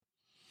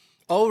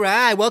All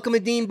right, welcome to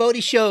Dean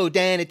Bodie Show.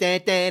 Dan,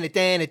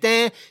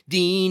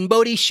 Dean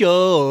Bodie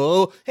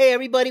Show. Hey,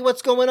 everybody,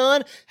 what's going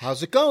on?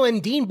 How's it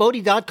going?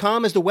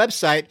 DeanBodie.com is the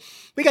website.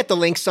 We got the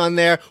links on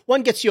there.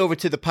 One gets you over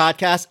to the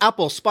podcast,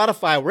 Apple,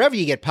 Spotify, wherever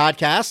you get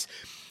podcasts.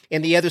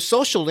 And the other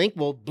social link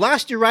will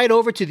blast you right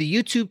over to the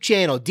YouTube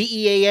channel,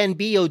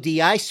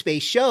 DeanBodi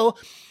space show.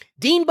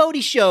 Dean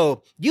Bodie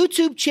Show,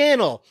 YouTube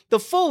channel, the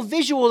full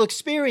visual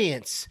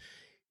experience.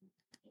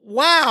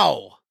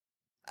 Wow.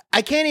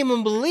 I can't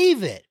even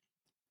believe it.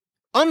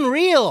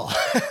 Unreal.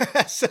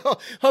 So,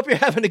 hope you're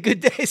having a good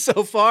day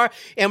so far.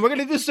 And we're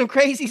going to do some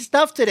crazy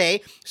stuff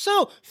today.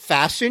 So,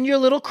 fasten your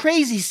little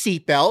crazy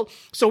seatbelt.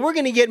 So, we're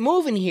going to get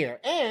moving here.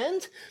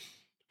 And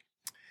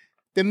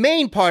the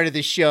main part of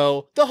the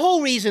show, the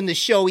whole reason the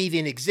show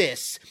even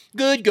exists.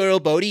 Good girl,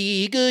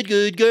 Bodie. Good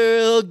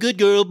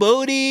girl,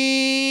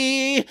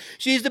 Bodie.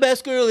 She's the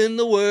best girl in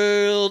the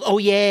world. Oh,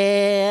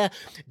 yeah.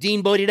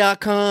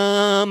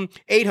 DeanBodie.com,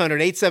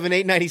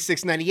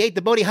 800-878-9698,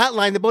 the Bodie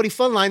hotline, the Bodie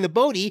fun line, the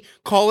Bodie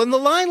call in the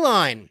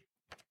line.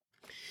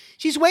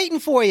 She's waiting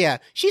for you.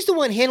 She's the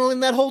one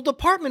handling that whole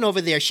department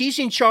over there. She's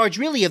in charge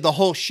really of the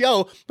whole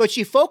show, but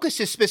she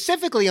focuses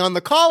specifically on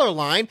the caller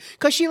line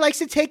because she likes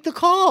to take the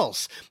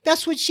calls.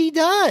 That's what she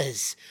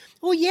does.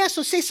 Oh, yeah,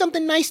 so say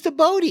something nice to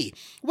Bodie.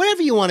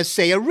 Whatever you want to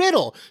say, a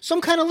riddle,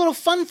 some kind of little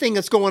fun thing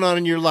that's going on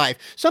in your life,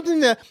 something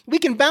that we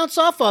can bounce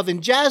off of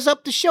and jazz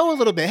up the show a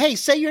little bit. Hey,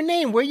 say your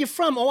name. Where you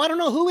from? Oh, I don't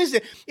know. Who is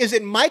it? Is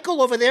it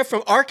Michael over there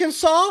from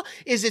Arkansas?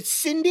 Is it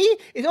Cindy?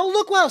 Oh,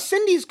 look, wow,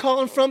 Cindy's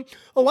calling from,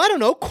 I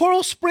don't know,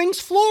 Coral Springs,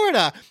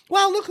 Florida.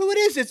 Wow, look who it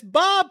is. It's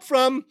Bob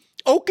from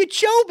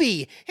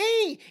Okeechobee.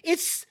 Hey,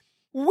 it's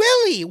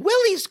Willie.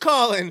 Willie's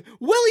calling.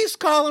 Willie's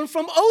calling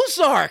from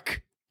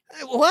Ozark.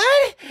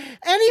 What?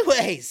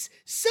 Anyways,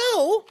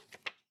 so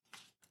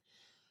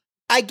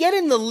I get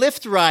in the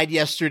Lyft ride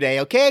yesterday,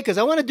 okay? Because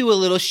I want to do a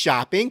little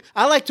shopping.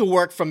 I like to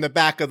work from the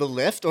back of the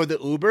Lyft or the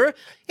Uber.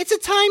 It's a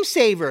time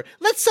saver.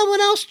 Let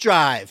someone else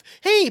drive.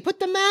 Hey, put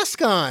the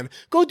mask on.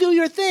 Go do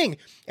your thing.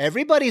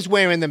 Everybody's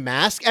wearing the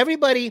mask.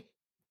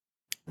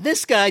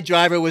 This guy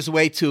driver was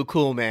way too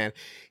cool, man.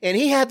 And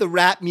he had the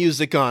rap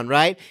music on,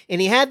 right? And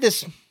he had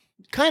this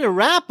kind of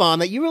rap on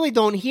that you really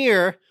don't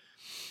hear.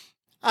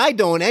 I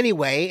don't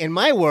anyway, in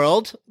my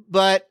world,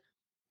 but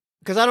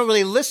because I don't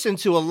really listen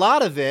to a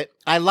lot of it,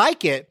 I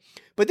like it.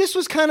 But this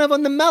was kind of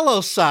on the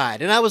mellow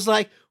side. And I was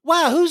like,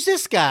 wow, who's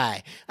this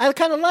guy? I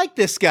kind of like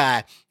this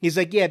guy. He's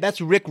like, yeah,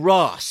 that's Rick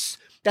Ross.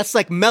 That's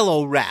like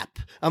mellow rap.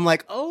 I'm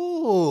like,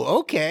 oh,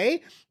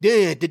 okay.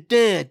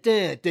 And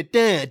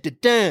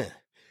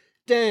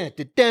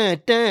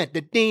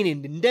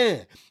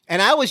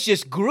I was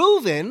just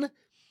grooving.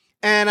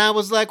 And I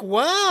was like,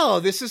 wow,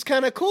 this is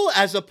kind of cool.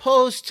 As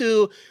opposed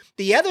to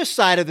the other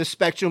side of the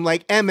spectrum,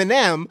 like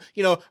Eminem,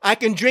 I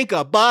can drink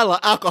a bottle of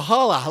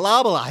alcohol, a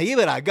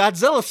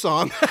Godzilla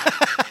song.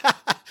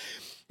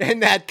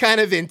 And that kind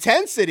of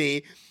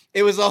intensity,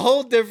 it was a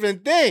whole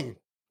different thing.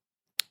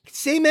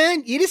 See,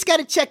 man, you just got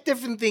to check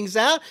different things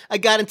out. I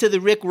got into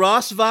the Rick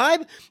Ross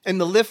vibe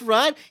and the Lyft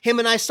ride. Him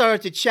and I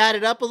started to chat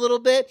it up a little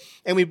bit.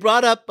 And we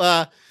brought up,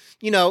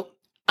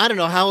 I don't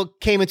know how it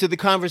came into the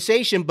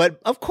conversation, but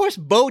of course,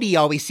 Bodie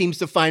always seems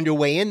to find her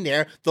way in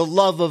there, the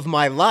love of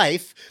my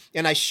life.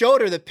 And I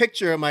showed her the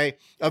picture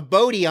of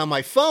Bodie on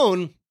my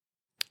phone.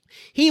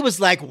 He was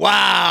like,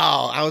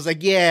 wow. I was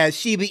like, yeah,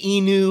 Shiba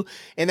Inu.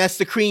 And that's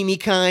the creamy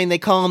kind. They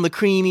call them the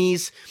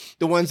creamies,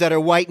 the ones that are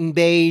white and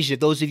beige.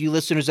 If those of you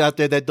listeners out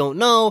there that don't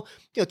know,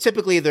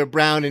 typically they're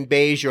brown and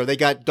beige, or they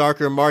got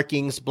darker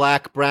markings,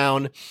 black,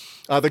 brown.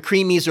 The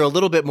creamies are a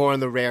little bit more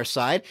on the rare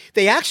side.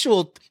 They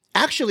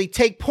actually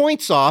take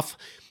points off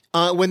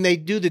when they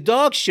do the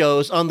dog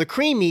shows on the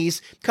creamies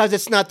because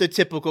it's not their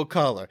typical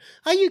color.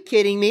 Are you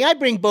kidding me? I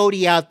bring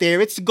Bodie out there.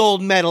 It's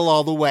gold medal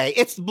all the way.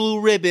 It's blue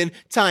ribbon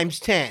times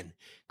 10.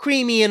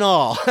 Creamy and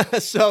all.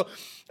 So,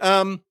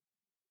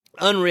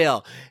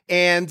 unreal.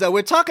 And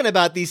we're talking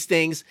about these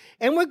things,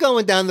 and we're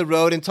going down the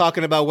road and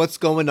talking about what's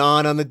going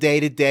on the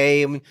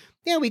day-to-day. And,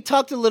 we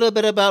talked a little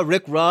bit about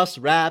Rick Ross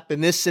rap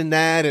and this and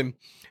that, and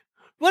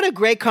what a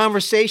great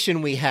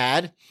conversation we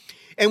had.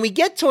 And we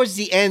get towards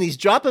the end, he's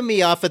dropping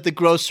me off at the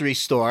grocery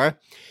store,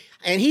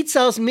 and he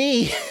tells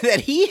me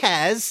that he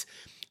has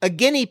a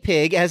guinea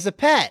pig as a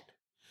pet.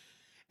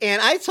 And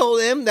I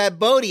told him that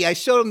I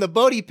showed him the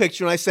Bodie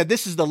picture, and I said,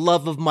 this is the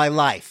love of my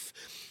life.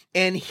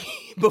 And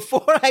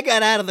before I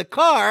got out of the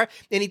car,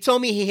 and he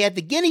told me he had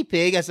the guinea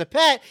pig as a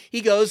pet, he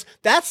goes,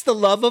 that's the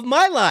love of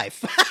my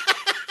life.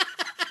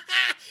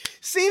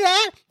 See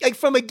that? Like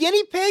from a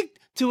guinea pig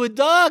to a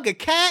dog, a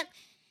cat.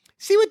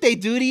 See what they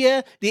do to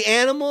you? The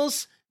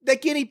animals. The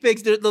guinea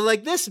pigs, they're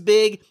like this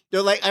big.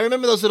 They're like, I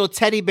remember those little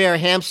teddy bear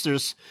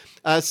hamsters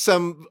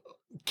some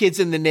kids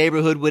in the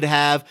neighborhood would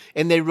have,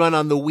 and they run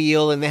on the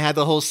wheel, and they had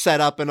the whole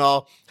setup and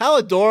all. How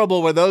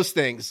adorable were those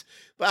things?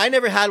 But I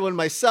never had one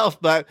myself,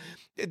 but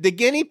the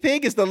guinea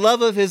pig is the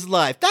love of his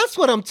life. That's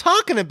what I'm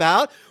talking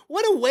about.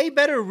 What a way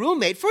better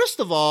roommate. First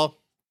of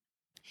all,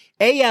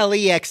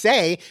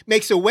 Alexa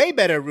makes a way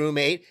better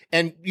roommate,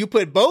 and you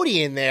put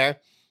Bodie in there.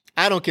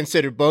 I don't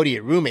consider Bodie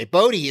a roommate.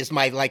 Bodie is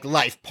my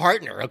life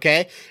partner,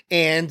 okay?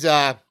 And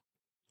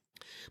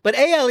but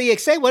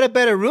ALEXA, what a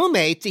better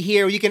roommate to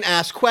hear. You can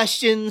ask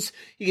questions.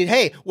 You can,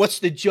 hey, what's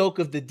the joke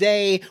of the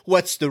day?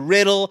 What's the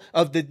riddle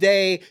of the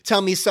day?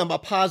 Tell me a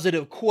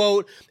positive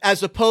quote,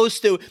 as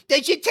opposed to,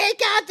 did you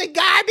take out the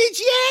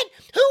garbage yet?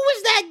 Who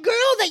was that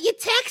girl that you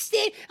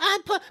texted,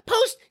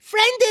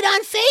 friended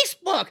on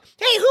Facebook?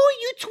 Hey, who are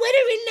you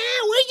Twittering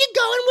now? Where are you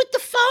going with the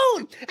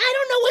phone? I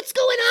don't know what's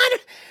going on.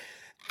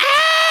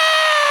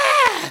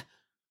 Ah!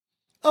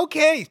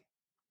 Okay.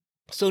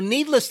 So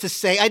needless to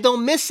say, I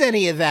don't miss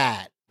any of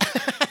that.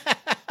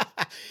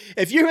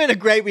 If you're in a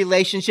great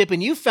relationship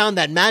and you found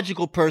that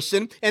magical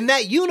person and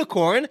that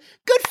unicorn,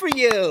 good for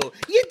you.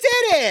 You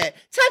did it.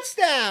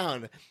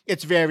 Touchdown.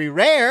 It's very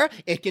rare.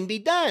 It can be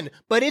done,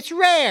 but it's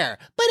rare.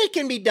 But it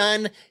can be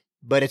done,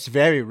 but it's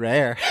very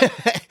rare.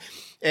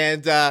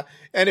 And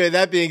anyway,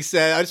 that being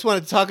said, I just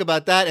wanted to talk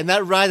about that. And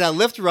that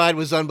Lyft ride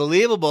was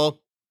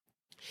unbelievable.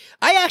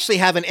 I actually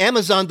have an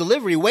Amazon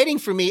delivery waiting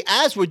for me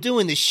as we're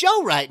doing the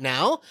show right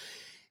now.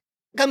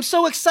 I'm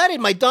so excited.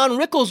 My Don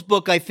Rickles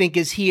book, I think,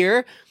 is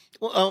here.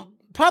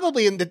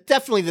 Probably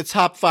definitely the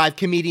top 5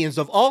 comedians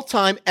of all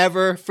time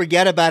ever.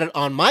 Forget about it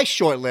on my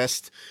short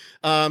list.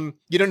 You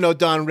don't know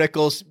Don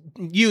Rickles,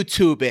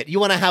 YouTube it. You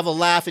want to have a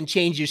laugh and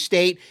change your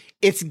state?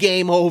 It's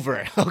game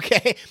over,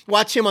 okay?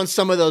 Watch him on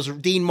some of those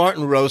Dean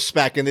Martin roasts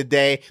back in the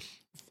day.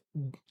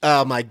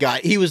 Oh, my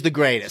God. He was the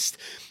greatest.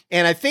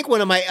 And I think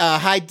one of my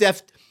High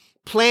Def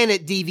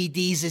Planet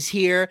DVDs is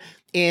here.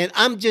 And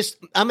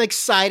I'm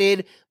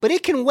excited, but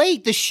it can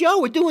wait.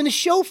 We're doing the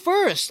show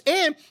first.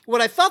 And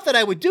what I thought that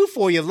I would do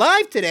for you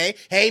live today,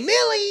 hey,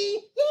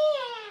 Millie.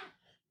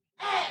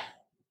 Yeah.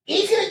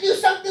 He's going to do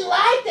something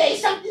live today,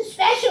 something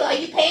special. Are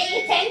you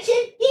paying attention?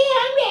 Yeah,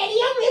 I'm ready.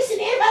 I'm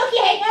listening.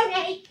 Okay, all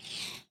right.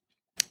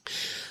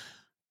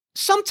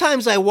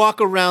 Sometimes I walk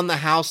around the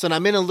house and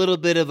I'm in a little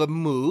bit of a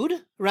mood,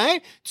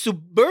 right? To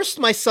burst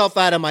myself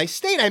out of my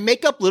state, I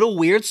make up little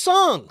weird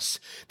songs.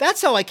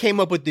 That's how I came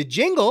up with the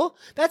jingle.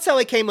 That's how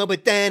I came up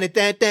with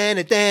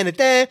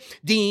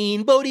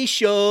Dean Bodie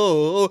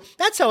Show.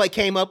 That's how I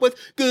came up with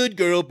Good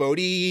Girl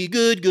Bodie,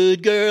 good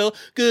girl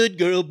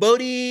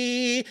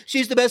Bodie.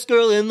 She's the best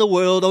girl in the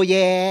world, oh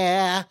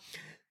yeah.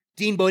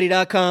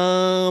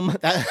 DeanBodie.com.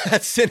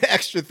 That's an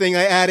extra thing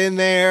I add in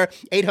there.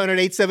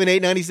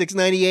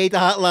 800-878-9698, the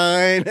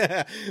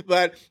hotline.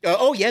 But,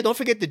 oh yeah, don't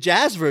forget the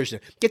jazz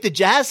version. Get the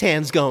jazz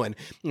hands going.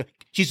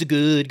 She's a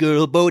good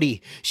girl,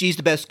 Bodie. She's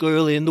the best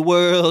girl in the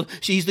world.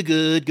 She's the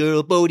good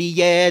girl, Bodie.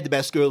 Yeah, the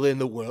best girl in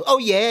the world. Oh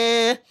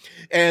yeah.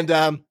 And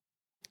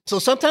so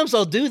sometimes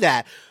I'll do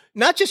that.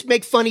 Not just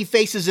make funny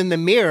faces in the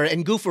mirror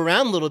and goof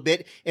around a little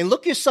bit and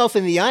look yourself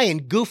in the eye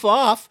and goof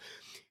off.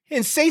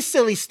 And say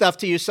silly stuff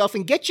to yourself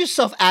and get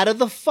yourself out of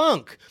the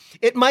funk.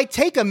 It might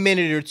take a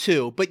minute or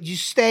two, but you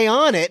stay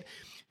on it,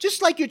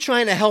 just like you're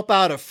trying to help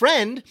out a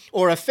friend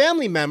or a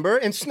family member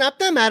and snap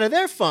them out of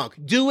their funk.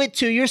 Do it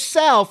to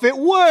yourself. It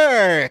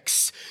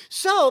works.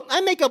 So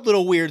I make up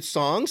little weird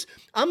songs.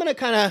 I'm going to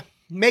kind of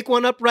make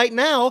one up right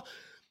now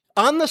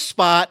on the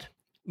spot.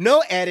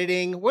 No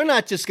editing. We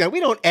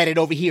don't edit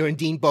over here in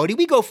Dean Bodie.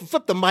 We go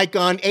flip the mic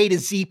on A to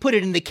Z, put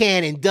it in the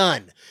can and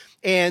done.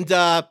 And,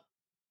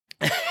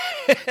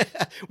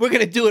 we're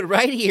going to do it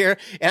right here,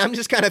 and I'm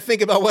just kind of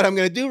thinking about what I'm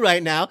going to do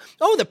right now.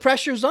 Oh, the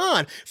pressure's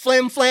on.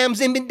 Flam, flam,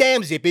 zim,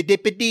 dam, zippy,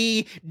 dippy,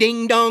 dee,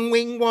 ding, dong,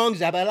 wing, wong,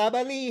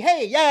 zabalabali,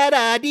 hey,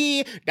 yada,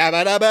 dee,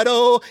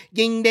 dabba-dabba-do,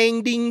 ding,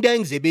 dang, ding,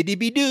 dang, zippy,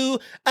 dippy, doo,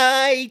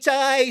 ay,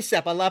 tie,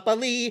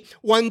 sapalapali,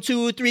 1,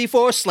 2, 3,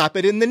 4, slap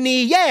it in the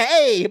knee, yeah,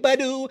 hey,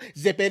 badoo,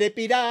 zippy,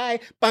 dippy, die,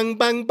 bang,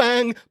 bang,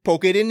 bang,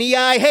 poke it in the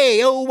eye,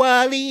 hey, oh,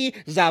 wally,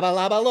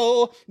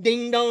 zabalabalo,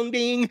 ding, dong,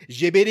 ding,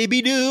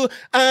 zippy, doo,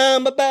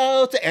 I'm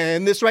about to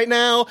end this right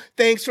now.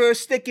 Thanks for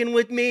sticking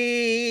with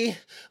me,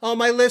 all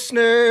my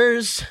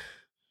listeners.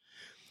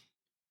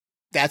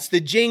 That's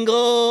the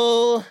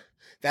jingle.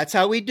 That's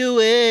how we do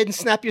it. And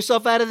snap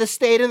yourself out of the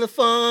state and the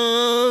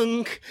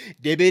funk.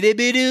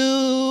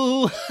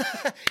 Dibby-dibby-doo.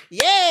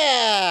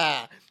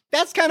 Yeah.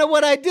 That's kind of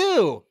what I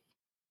do.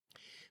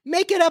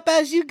 Make it up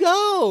as you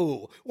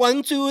go.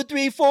 1, 2,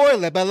 3, 4,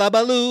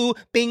 labba-labba-loo,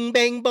 bing,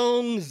 bang,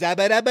 bong,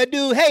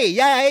 zabba-dabba-doo, hey,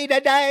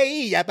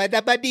 yai-da-dai,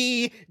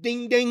 yabba-dabba-dee,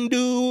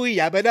 ding-ding-doo,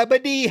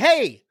 yabba-dabba-dee,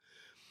 hey.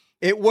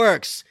 It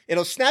works.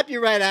 It'll snap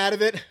you right out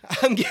of it.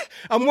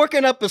 I'm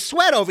working up a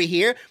sweat over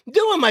here,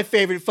 doing my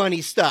favorite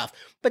funny stuff.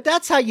 But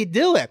that's how you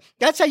do it.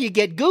 That's how you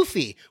get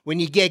goofy.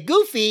 When you get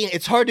goofy,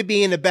 it's hard to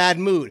be in a bad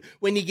mood.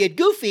 When you get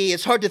goofy,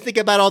 it's hard to think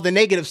about all the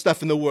negative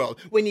stuff in the world.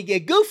 When you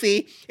get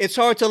goofy, it's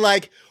hard to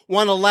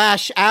want to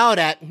lash out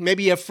at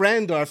maybe a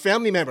friend or a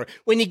family member.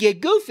 When you get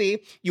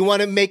goofy, you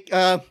want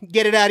to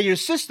get it out of your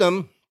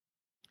system.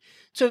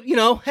 So,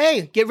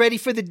 hey, get ready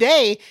for the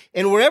day.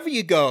 And wherever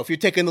you go, if you're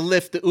taking the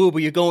Lyft, the Uber,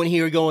 you're going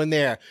here, you're going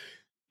there.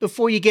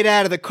 Before you get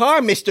out of the car,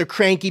 Mr.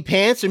 Cranky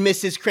Pants or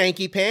Mrs.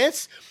 Cranky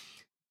Pants,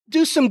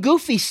 do some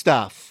goofy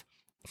stuff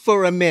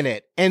for a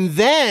minute and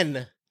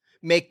then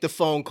make the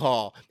phone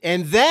call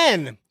and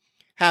then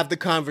have the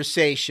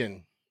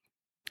conversation.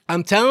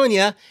 I'm telling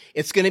you,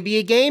 it's going to be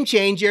a game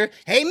changer.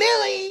 Hey,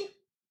 Millie!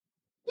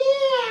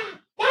 Yeah,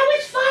 that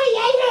was funny.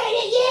 I heard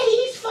it. Yeah,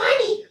 he's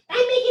funny.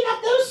 I'm making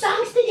up those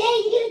songs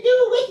today. You're gonna do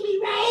it with me,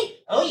 right?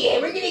 Oh yeah,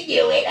 we're gonna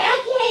do it.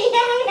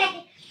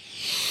 Okay.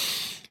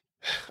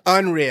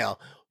 Unreal.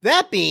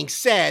 That being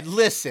said,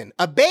 listen,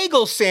 a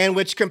bagel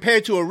sandwich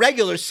compared to a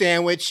regular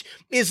sandwich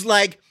is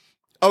like,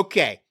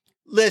 okay,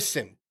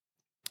 listen.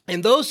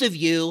 And those of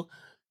you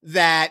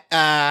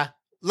that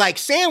like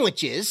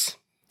sandwiches,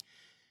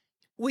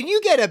 when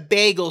you get a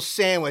bagel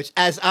sandwich,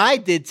 as I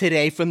did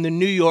today from the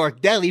New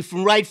York Deli,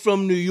 right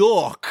from New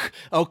York,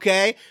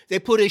 okay? They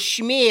put a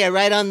schmear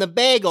right on the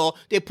bagel.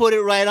 They put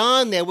it right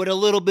on there with a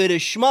little bit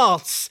of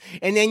schmaltz.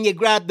 And then you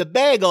grab the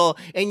bagel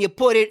and you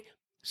put it.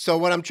 So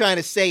what I'm trying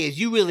to say is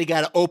you really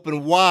got to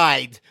open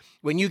wide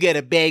when you get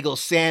a bagel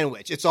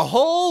sandwich. It's a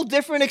whole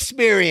different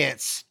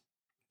experience.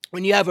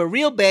 When you have a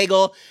real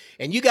bagel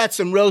and you got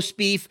some roast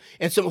beef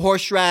and some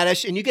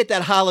horseradish and you get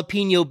that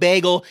jalapeno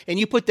bagel and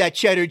you put that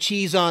cheddar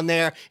cheese on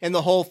there and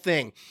the whole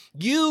thing,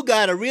 you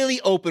got to really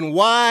open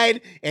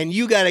wide and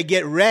you got to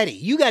get ready.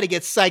 You got to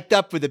get psyched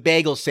up for the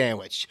bagel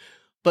sandwich.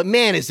 But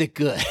man, is it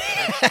good.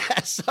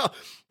 So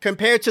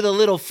compared to the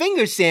little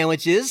finger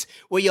sandwiches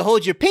where you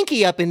hold your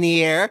pinky up in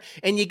the air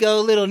and you go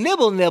a little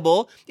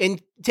nibble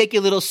and take a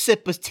little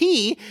sip of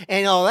tea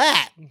and all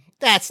that.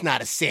 That's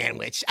not a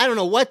sandwich. I don't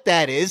know what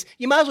that is.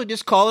 You might as well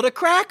just call it a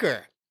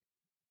cracker.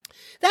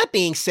 That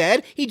being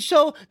said,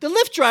 so the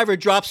Lyft driver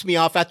drops me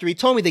off after he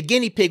told me the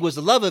guinea pig was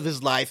the love of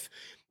his life,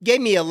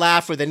 gave me a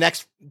laugh for the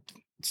next,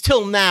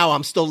 till now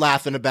I'm still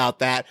laughing about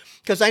that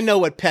because I know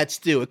what pets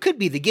do. It could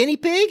be the guinea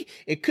pig.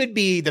 It could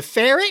be the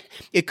ferret.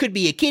 It could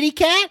be a kitty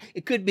cat.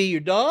 It could be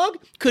your dog.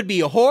 It could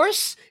be a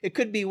horse. It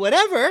could be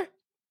whatever.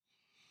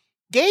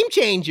 Game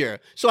changer.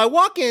 So I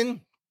walk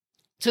in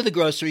to the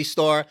grocery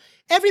store.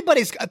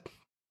 Everybody's got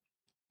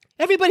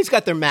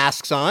their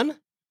masks on.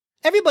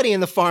 Everybody in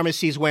the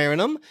pharmacy's wearing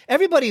them.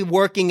 Everybody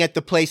working at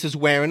the place is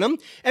wearing them.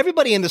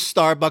 Everybody in the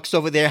Starbucks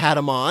over there had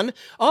them on.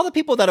 All the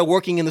people that are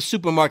working in the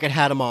supermarket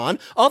had them on.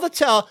 All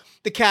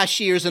the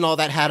cashiers and all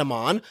that had them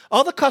on.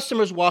 All the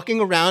customers walking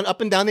around up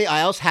and down the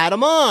aisles had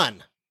them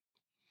on.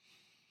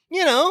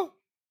 You know,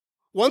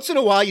 once in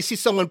a while you see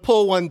someone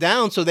pull one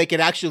down so they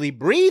could actually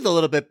breathe a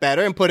little bit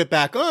better and put it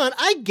back on.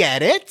 I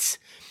get it.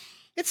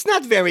 It's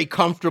not very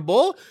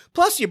comfortable.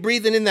 Plus, you're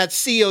breathing in that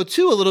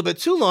CO2 a little bit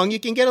too long. You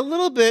can get a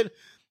little bit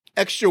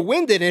extra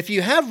winded. And if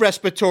you have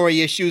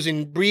respiratory issues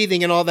and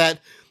breathing and all that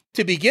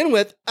to begin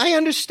with, I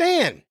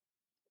understand.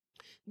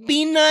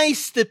 Be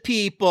nice to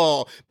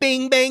people.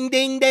 Bing, bang,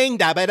 ding, dang,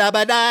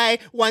 da-ba-da-ba-die.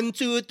 1,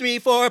 2, 3,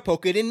 4,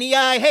 poke it in the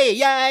eye. Hey,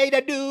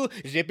 yai-da-doo,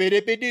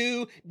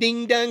 zip-a-dip-a-doo,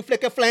 ding-dong,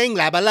 flick-a-flang,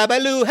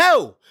 labba-labba-loo,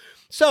 ho!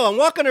 So I'm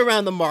walking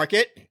around the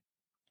market,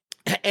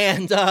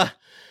 and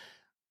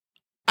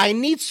I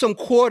need some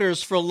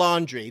quarters for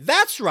laundry.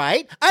 That's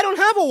right. I don't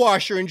have a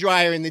washer and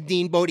dryer in the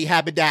Dean Bodie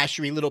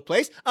haberdashery little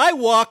place. I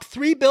walk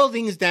 3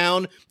 buildings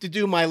down to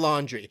do my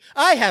laundry.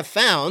 I have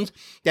found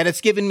that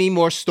it's given me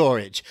more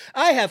storage.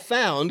 I have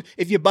found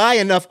if you buy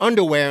enough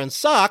underwear and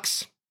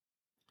socks,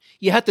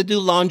 you have to do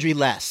laundry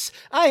less.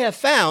 I have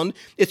found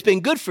it's been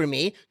good for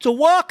me to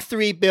walk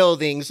 3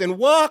 buildings and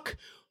walk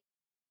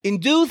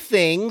and do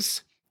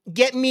things.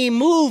 Get me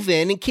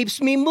moving and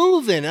keeps me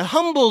moving. It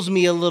humbles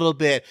me a little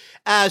bit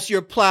as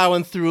you're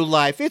plowing through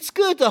life. It's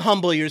good to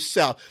humble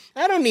yourself.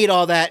 I don't need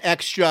all that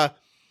extra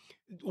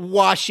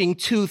washing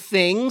 2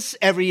 things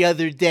every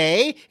other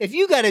day. If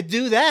you got to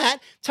do that,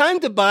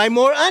 time to buy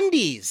more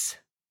undies.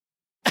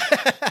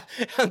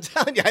 I'm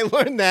telling you, I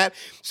learned that.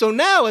 So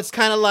now it's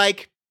kind of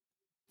like,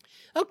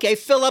 okay,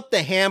 fill up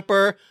the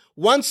hamper.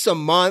 Once a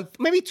month,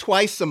 maybe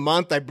twice a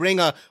month, I bring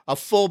a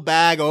full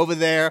bag over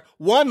there,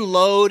 1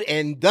 load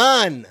and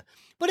done.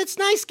 But it's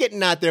nice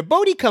getting out there.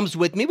 Bodie comes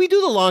with me. We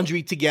do the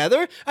laundry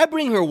together. I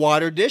bring her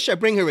water dish. I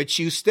bring her a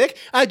chew stick.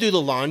 I do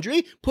the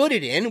laundry, put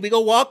it in. We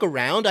go walk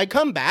around. I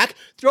come back,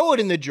 throw it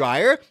in the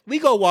dryer. We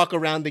go walk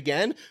around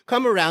again,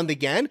 come around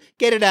again,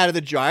 get it out of the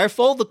dryer,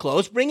 fold the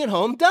clothes, bring it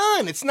home,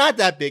 done. It's not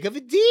that big of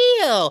a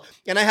deal.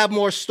 And I have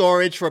more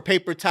storage for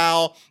paper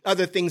towel,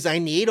 other things I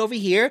need over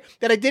here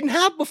that I didn't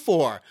have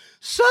before.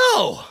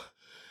 So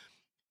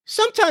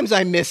sometimes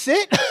I miss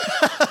it.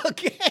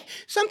 Okay.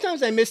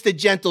 Sometimes I miss the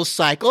Gentle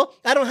Cycle.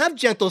 I don't have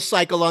Gentle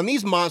Cycle on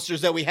these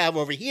monsters that we have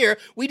over here.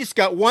 We just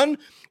got one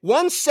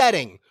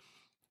setting.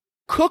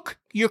 Cook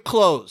your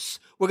clothes.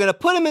 We're going to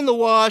put them in the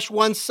wash,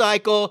 1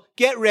 cycle,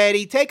 get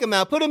ready, take them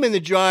out, put them in the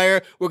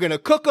dryer. We're going to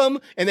cook them,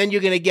 and then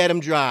you're going to get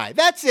them dry.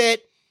 That's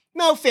it.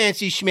 No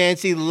fancy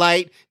schmancy,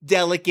 light,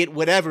 delicate,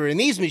 whatever in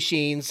these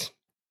machines.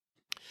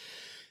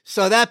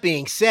 So that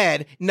being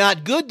said,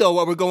 not good though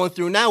what we're going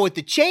through now with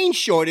the change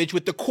shortage,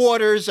 with the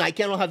quarters. I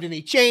don't have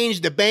any change.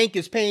 The bank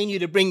is paying you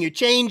to bring your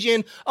change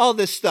in, all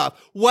this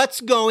stuff. What's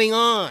going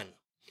on?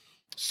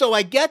 So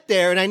I get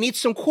there and I need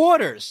some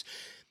quarters.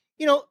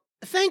 You know,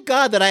 thank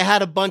God that I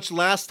had a bunch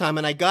last time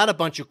and I got a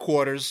bunch of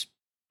quarters.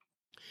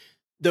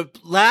 The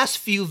last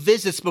few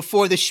visits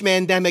before the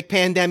pandemic,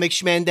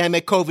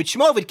 COVID,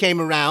 schmovid came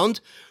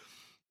around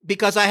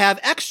because I have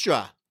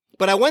extra.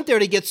 but I went there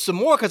to get some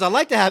more because I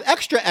like to have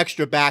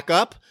extra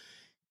backup.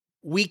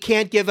 We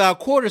can't give out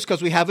quarters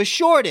because we have a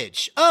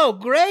shortage. Oh,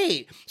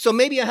 great. So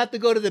maybe I have to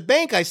go to the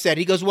bank, I said.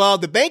 He goes, well,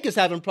 the bank is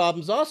having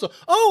problems also.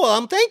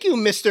 Oh, thank you,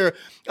 Mr.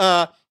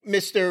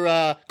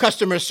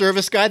 Customer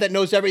Service guy that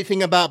knows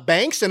everything about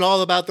banks and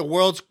all about the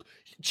world's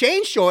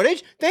change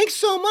shortage. Thanks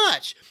so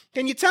much.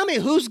 Can you tell me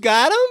who's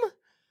got them?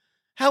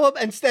 How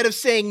instead of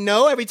saying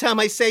no every time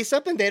I say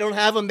something, they don't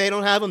have them,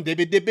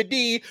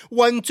 dibby-dibby-dee,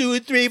 1, 2,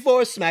 3,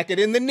 4, smack it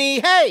in the knee.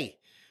 Hey.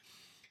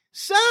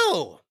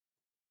 So,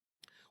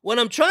 what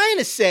I'm trying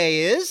to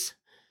say is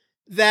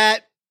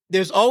that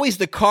there's always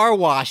the car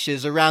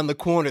washes around the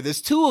corner.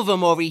 There's 2 of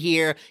them over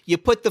here. You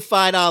put the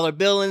 $5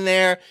 bill in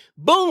there.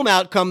 Boom,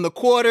 out come the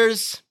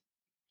quarters.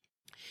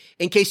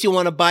 In case you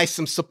want to buy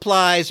some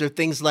supplies or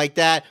things like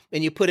that,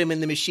 and you put them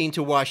in the machine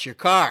to wash your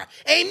car.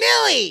 Hey,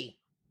 Millie!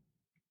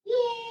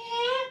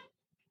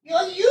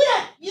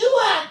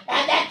 You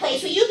at that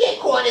place where you get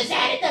quarters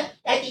at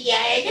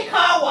the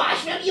car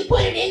wash. Remember, you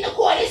put it in, the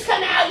quarters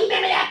come out. You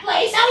remember that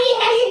place?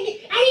 Oh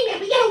yeah, I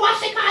remember. You gotta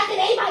wash the car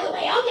today, by the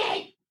way.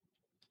 Okay.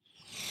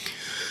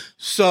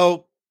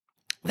 So,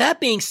 that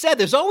being said,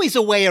 there's always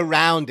a way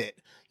around it.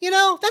 You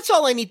know, that's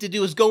all I need to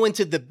do is go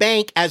into the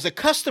bank as a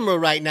customer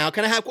right now.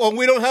 Can I have,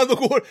 we don't have the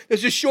quarter.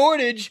 There's a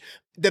shortage.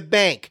 The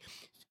bank,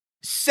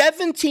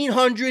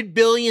 $1,700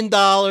 billion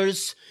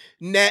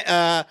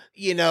net,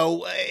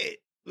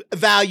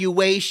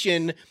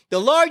 valuation, the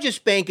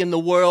largest bank in the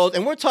world,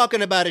 and we're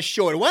talking about a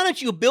shortage. Why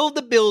don't you build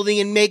the building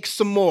and make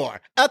some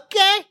more?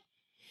 Okay?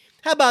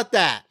 How about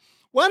that?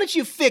 Why don't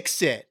you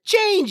fix it?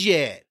 Change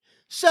it.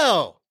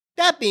 So,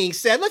 that being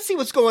said, let's see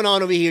what's going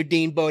on over here,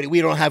 Dean Bodie. We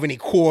don't have any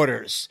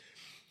quarters.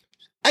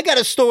 I got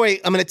a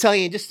story I'm going to tell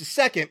you in just a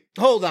second.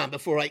 Hold on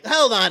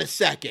a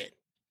second.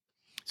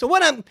 So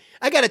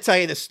I got to tell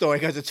you this story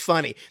because it's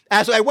funny.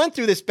 As I went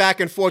through this back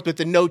and forth with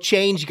the no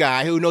change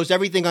guy who knows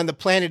everything on the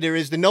planet there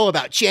is to know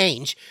about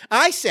change,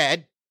 I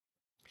said,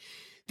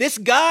 this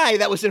guy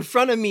that was in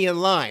front of me in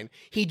line,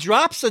 he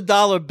drops a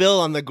dollar bill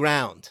on the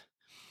ground.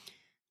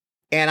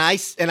 And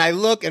I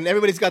look and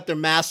everybody's got their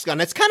mask on.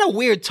 It's kind of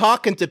weird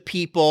talking to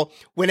people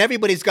when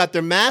everybody's got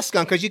their mask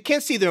on because you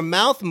can't see their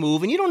mouth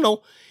move and you don't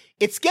know.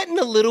 It's getting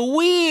a little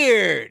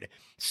weird.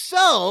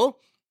 So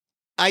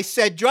I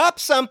said, drop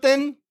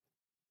something.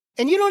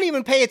 And you don't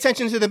even pay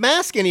attention to the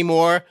mask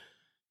anymore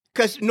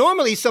because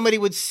normally somebody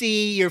would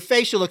see your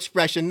facial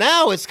expression.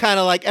 Now it's kind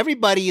of like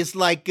everybody is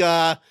like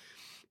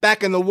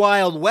back in the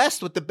Wild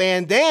West with the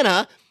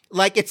bandana,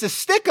 like it's a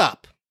stick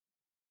up.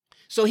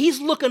 So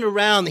he's looking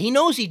around. He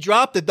knows he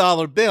dropped a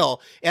dollar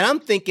bill. And I'm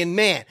thinking,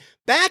 man,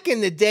 back in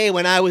the day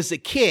when I was a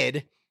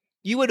kid,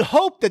 you would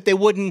hope that they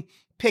wouldn't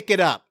pick it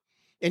up.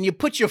 And you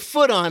put your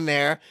foot on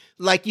there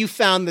like you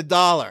found the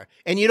dollar.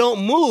 And you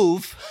don't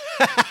move.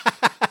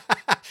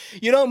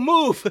 You don't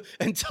move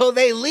until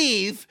they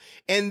leave.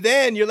 And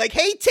then you're like,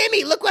 hey,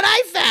 Timmy, look what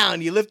I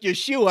found. You lift your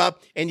shoe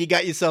up and you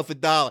got yourself a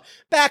dollar.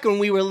 Back when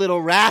we were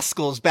little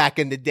rascals back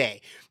in the day.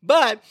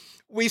 But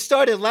we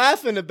started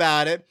laughing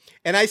about it.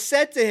 And I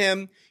said to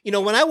him, you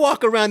know, when I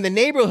walk around the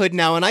neighborhood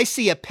now and I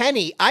see a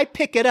penny, I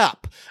pick it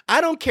up. I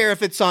don't care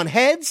if it's on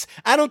heads.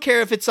 I don't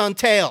care if it's on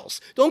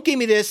tails. Don't give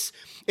me this.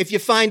 If you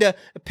find a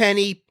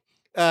penny,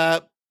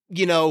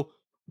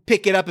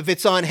 pick it up. If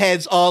it's on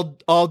heads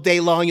all day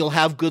long, you'll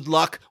have good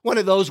luck. One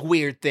of those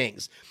weird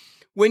things.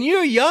 When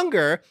you're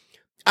younger,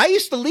 I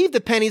used to leave the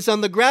pennies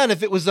on the ground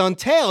if it was on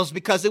tails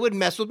because it would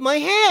mess with my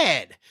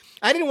head.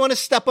 I didn't want to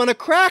step on a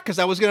crack because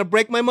I was going to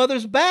break my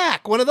mother's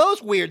back. One of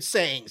those weird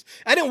sayings.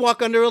 I didn't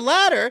walk under a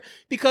ladder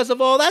because of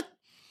all that.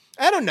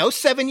 I don't know,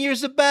 7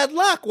 years of bad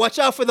luck. Watch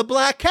out for the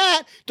black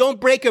cat. Don't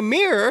break a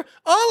mirror.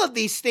 All of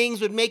these things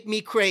would make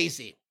me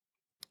crazy.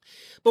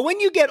 But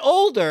when you get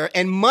older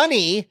and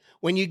money,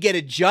 when you get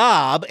a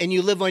job and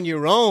you live on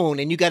your own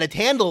and you got to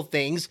handle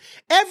things,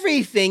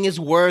 everything is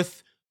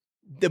worth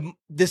the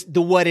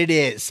what it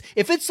is.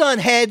 If it's on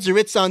heads or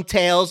it's on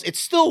tails, it's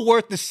still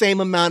worth the same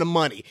amount of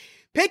money.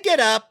 Pick it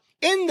up,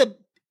 in the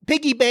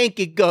piggy bank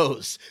it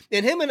goes.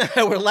 And him and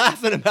I were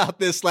laughing about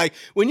this, like,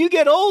 when you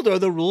get older,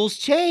 the rules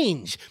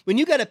change. When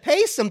you got to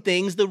pay some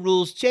things, the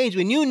rules change.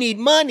 When you need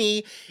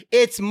money,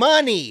 it's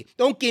money.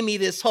 Don't give me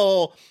this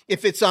whole,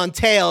 if it's on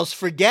tails,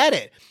 forget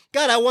it.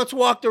 God, I once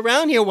walked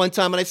around here one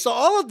time and I saw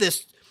all of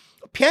this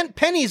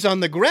pennies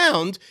on the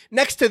ground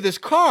next to this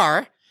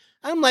car.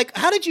 I'm like,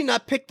 how did you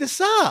not pick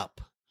this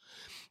up?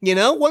 You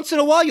know, once in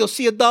a while, you'll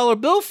see a dollar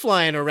bill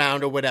flying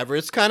around or whatever.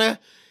 It's kind of,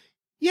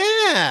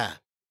 yeah.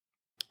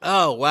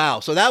 Oh,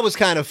 wow. So that was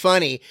kind of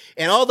funny.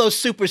 And all those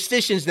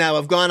superstitions now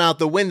have gone out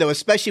the window,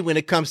 especially when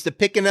it comes to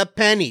picking up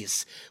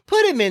pennies.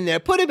 Put them in there.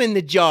 Put them in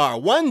the jar.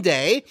 One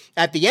day,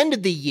 at the end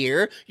of the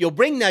year, you'll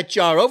bring that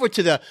jar over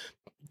to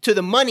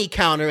the money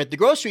counter at the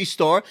grocery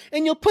store,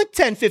 and you'll put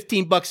 10,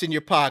 15 bucks in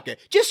your pocket,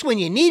 just when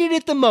you needed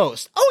it the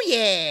most. Oh,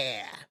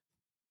 yeah.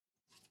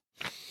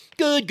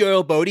 Good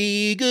girl,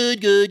 Bodie.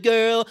 Good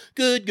girl.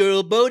 Good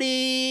girl,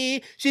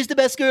 Bodie. She's the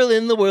best girl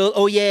in the world.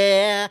 Oh,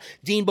 yeah.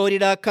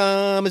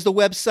 DeanBodie.com is the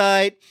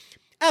website.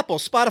 Apple,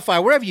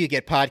 Spotify, wherever you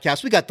get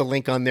podcasts. We got the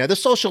link on there. The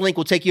social link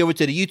will take you over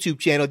to the YouTube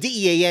channel,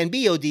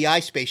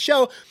 DEANBODI space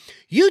show,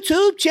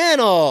 YouTube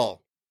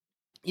channel.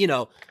 You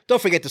know,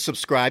 don't forget to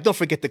subscribe. Don't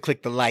forget to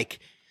click the like.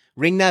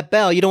 Ring that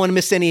bell. You don't want to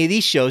miss any of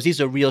these shows. These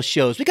are real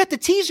shows. We got the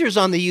teasers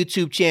on the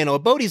YouTube channel.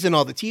 Bodie's in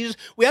all the teasers.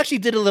 We actually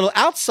did a little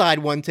outside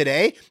one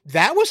today.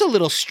 That was a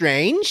little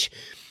strange.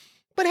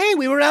 But hey,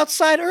 we were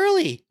outside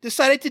early.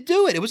 Decided to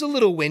do it. It was a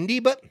little windy,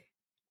 but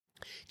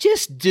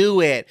just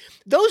do it.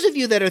 Those of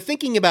you that are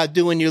thinking about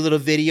doing your little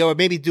video or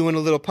maybe doing a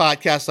little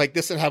podcast like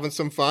this and having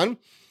some fun,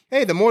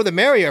 hey, the more the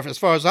merrier as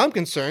far as I'm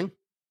concerned.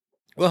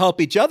 We'll help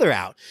each other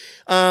out.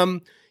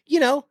 You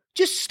know,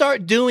 just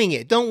start doing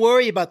it. Don't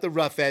worry about the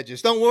rough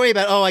edges. Don't worry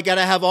about, I got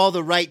to have all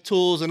the right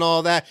tools and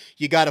all that.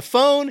 You got a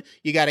phone,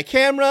 you got a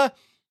camera,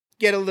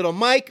 get a little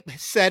mic,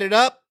 set it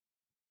up,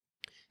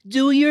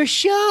 do your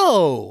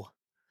show.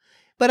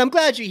 But I'm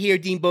glad you're here,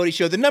 Dean Bodie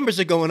Show. The numbers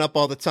are going up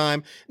all the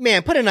time.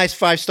 Man, put a nice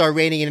 5-star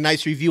rating and a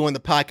nice review on the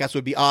podcast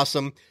would be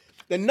awesome.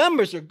 The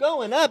numbers are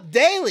going up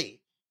daily.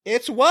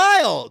 It's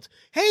wild.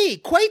 Hey,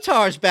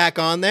 Quatar's back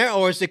on there,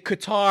 or is it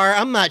Qatar?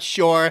 I'm not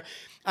sure.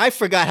 I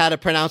forgot how to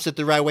pronounce it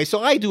the right way,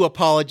 so I do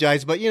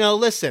apologize. But,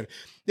 listen,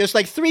 there's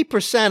like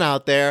 3%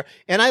 out there,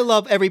 and I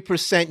love every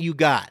percent you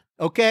got,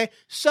 okay?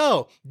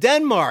 So,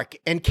 Denmark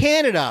and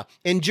Canada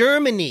and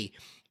Germany,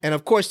 and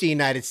of course the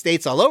United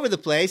States all over the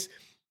place.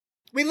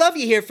 We love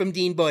you here from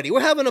Dean Bodie.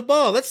 We're having a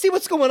ball. Let's see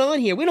what's going on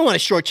here. We don't want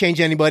to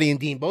shortchange anybody in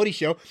Dean Bodie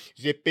Show.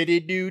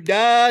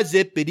 Zippity-doo-dah,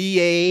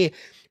 zippity-yay.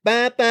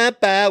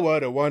 Ba-ba-ba,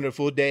 what a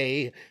wonderful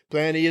day.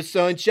 Plenty of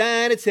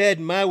sunshine, it's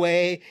heading my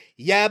way.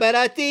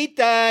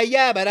 Yabba-da-dee-da,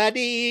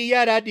 yabba-da-dee,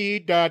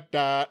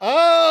 yada-dee-da-da.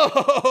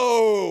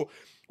 Oh,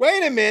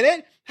 wait a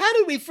minute. How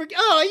did we forget?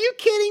 Oh, are you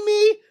kidding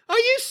me? Are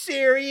you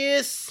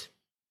serious?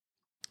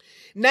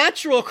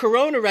 Natural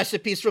Corona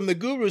recipes from the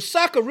guru,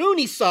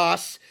 Sockaroonie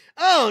sauce.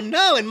 Oh,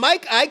 no, and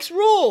Mike Ike's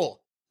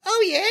rule.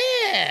 Oh,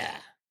 yeah.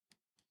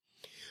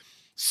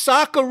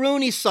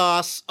 Sockaroonie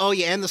sauce. Oh,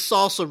 yeah, and the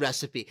salsa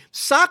recipe.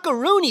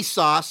 Sockaroonie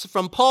sauce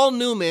from Paul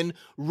Newman.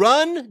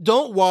 Run,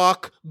 don't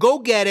walk. Go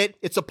get it.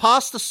 It's a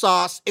pasta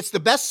sauce. It's the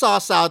best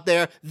sauce out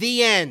there.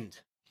 The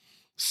end.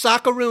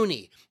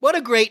 Sockaroonie. What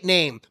a great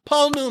name.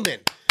 Paul Newman.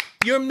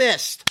 You're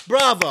missed.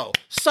 Bravo.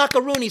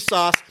 Sockaroonie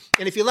sauce.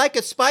 And if you like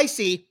it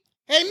spicy,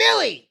 hey,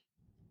 Millie.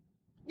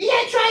 You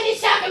gotta try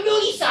this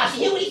Sockaroonie sauce.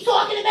 You hear what he's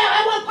talking about?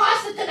 I want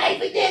pasta tonight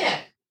for dinner.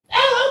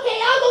 Oh, okay,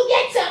 I'll go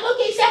get some.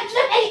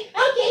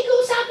 Okay,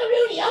 cool,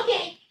 Sockaroonie,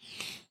 okay.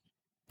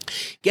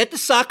 Get the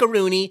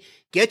Sockaroonie.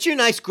 Get your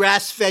nice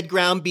grass-fed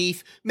ground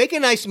beef. Make a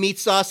nice meat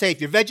sauce. Hey,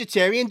 if you're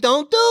vegetarian,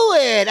 don't do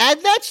it.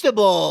 Add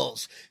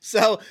vegetables.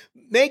 So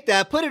make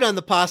that. Put it on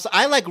the pasta.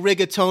 I like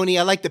rigatoni.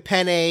 I like the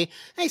penne.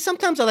 Hey,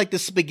 sometimes I like the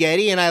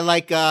spaghetti, and I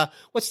like,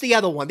 what's the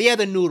other one? The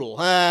other noodle.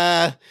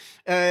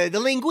 The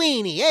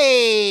linguine,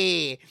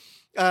 hey,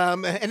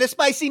 and the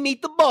spicy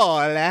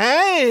meatball,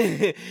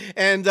 huh?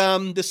 And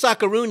the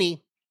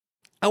Sockaroonie.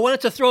 I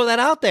wanted to throw that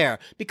out there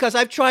because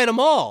I've tried them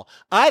all.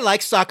 I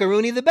like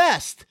Sockaroonie the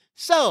best.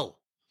 So,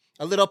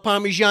 a little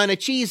Parmigiana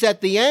cheese at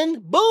the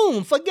end.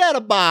 Boom, forget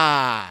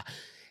about.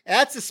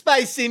 That's a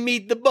spicy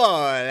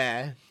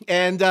meatball.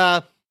 And,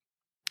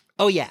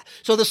 oh yeah.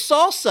 So the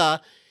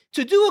salsa.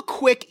 To do a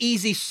quick,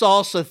 easy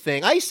salsa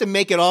thing, I used to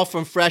make it all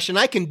from fresh, and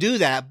I can do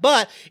that.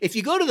 But if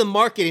you go to the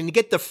market and you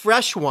get the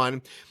fresh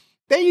one,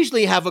 they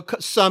usually have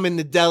some in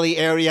the deli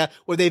area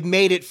where they've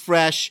made it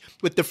fresh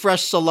with the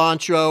fresh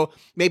cilantro,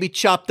 maybe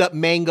chopped up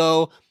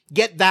mango.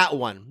 Get that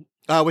one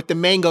with the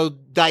mango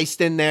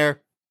diced in there.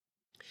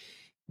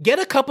 Get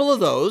a couple of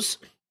those.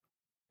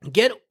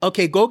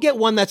 Go get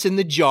one that's in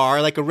the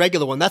jar, like a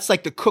regular one. That's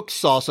like the cooked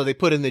salsa they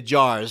put in the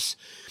jars.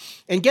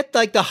 And get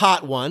like the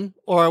hot one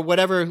or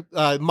whatever,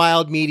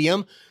 mild,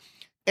 medium,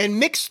 and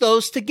mix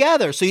those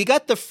together. So you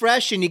got the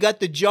fresh and you got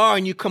the jar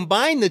and you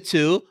combine the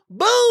two.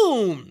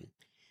 Boom!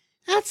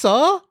 That's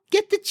all.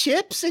 Get the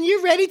chips and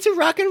you're ready to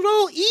rock and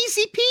roll.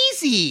 Easy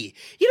peasy.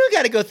 You don't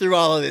got to go through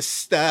all of this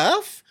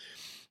stuff.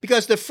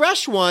 Because the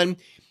fresh one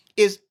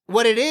is,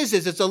 what it is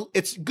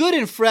it's good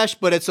and fresh,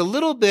 but it's a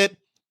little bit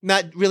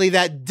not really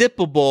that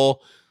dippable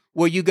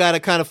where you got to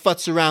kind of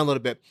futz around a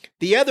little bit.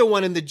 The other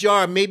one in the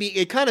jar, maybe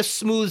it kind of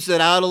smooths it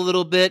out a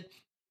little bit,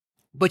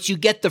 but you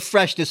get the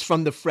freshness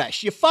from the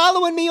fresh. You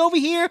following me over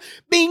here?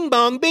 Bing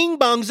bong,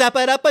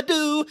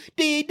 zappa-dappa-doo,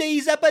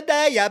 dee-dee,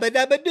 zappa-da,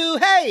 yabba-dabba-doo,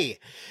 hey!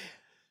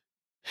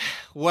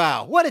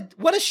 Wow,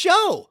 what a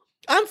show!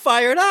 I'm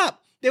fired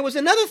up. There was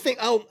another thing.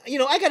 Oh,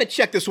 I got to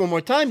check this one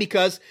more time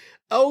because,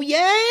 oh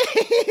yeah!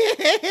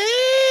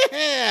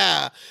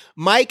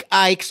 Mike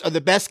Ike's are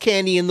the best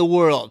candy in the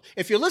world.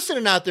 If you're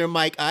listening out there,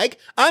 Mike Ike,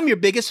 I'm your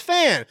biggest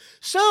fan.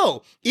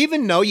 So,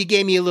 even though you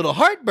gave me a little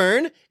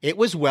heartburn, it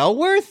was well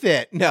worth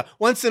it. Now,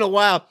 once in a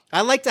while,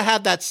 I like to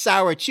have that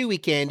sour,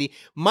 chewy candy.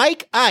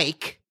 Mike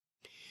Ike,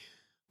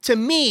 to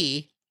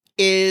me,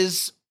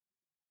 is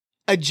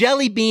a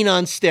jelly bean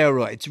on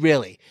steroids,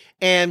 really.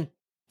 And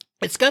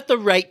it's got the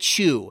right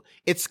chew.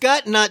 It's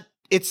got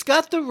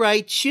the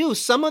right chew.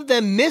 Some of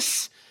them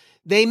miss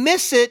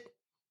it.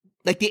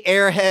 Like the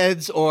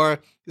Airheads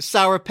or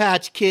Sour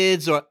Patch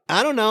Kids, or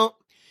I don't know.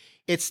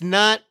 It's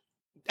not,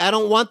 I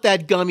don't want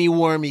that gummy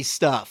wormy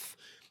stuff.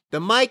 The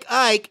Mike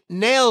Ike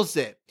nails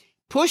it.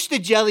 Push the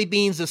jelly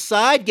beans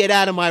aside. Get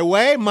out of my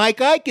way. Mike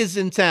Ike is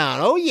in town.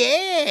 Oh,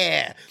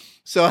 yeah.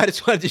 So I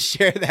just wanted to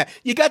share that.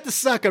 You got the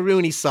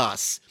Saccaroni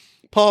sauce.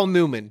 Paul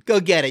Newman. Go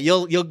get it.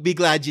 You'll be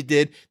glad you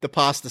did the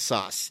pasta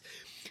sauce.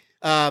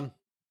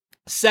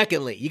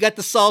 Secondly, you got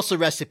the salsa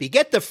recipe.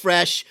 Get the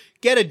fresh,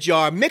 get a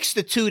jar, mix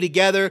the two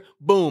together.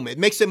 Boom. It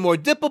makes it more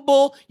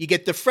dippable. You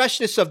get the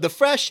freshness of the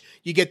fresh.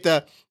 You get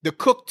the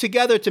cooked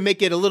together to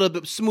make it a little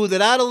bit, smooth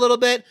it out a little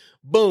bit.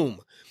 Boom.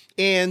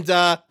 And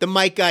the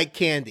Mike Ike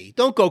candy.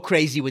 Don't go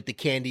crazy with the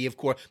candy, of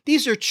course.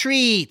 These are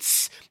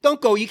treats.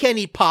 You can't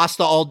eat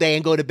pasta all day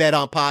and go to bed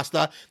on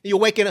pasta. You're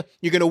going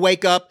to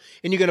wake up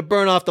and you're going to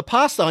burn off the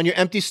pasta on your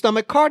empty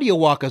stomach cardio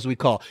walk, as we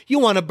call. You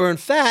want to burn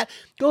fat,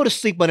 go to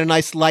sleep on a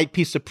nice light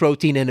piece of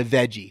protein and a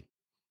veggie.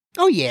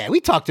 Oh yeah, we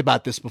talked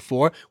about this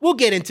before. We're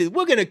going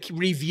to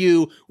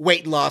review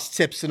weight loss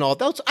tips and all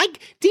those.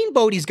 Dean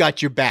Bodie's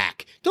got your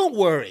back. Don't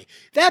worry.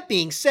 That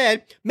being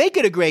said, make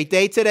it a great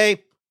day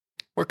today.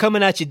 We're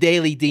coming at you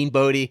daily, Dean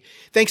Bodie.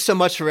 Thanks so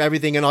much for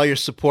everything and all your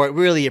support.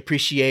 Really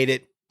appreciate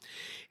it.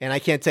 And I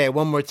can't tell you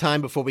one more time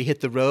before we hit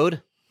the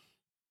road.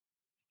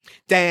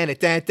 Dean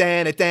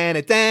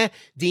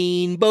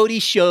Bodie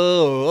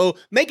Show.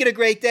 Make it a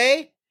great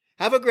day.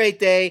 Have a great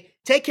day.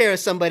 Take care of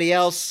somebody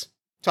else.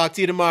 Talk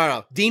to you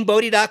tomorrow.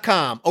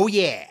 DeanBodie.com. Oh,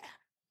 yeah.